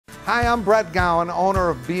Hi, I'm Brett Gowan, owner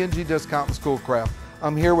of B&G Discount and Schoolcraft.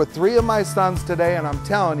 I'm here with 3 of my sons today, and I'm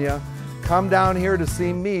telling you, come down here to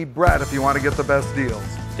see me, Brett, if you want to get the best deals.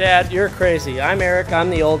 Dad, you're crazy. I'm Eric, I'm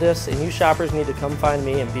the oldest, and you shoppers need to come find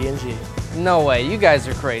me in B&G. No way, you guys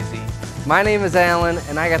are crazy. My name is Alan,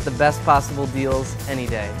 and I got the best possible deals any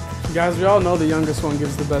day. Guys, we all know the youngest one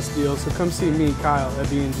gives the best deals, so come see me, Kyle, at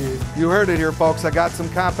B&G. You heard it here, folks. I got some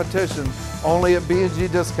competition only at B&G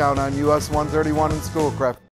Discount on US 131 in Schoolcraft.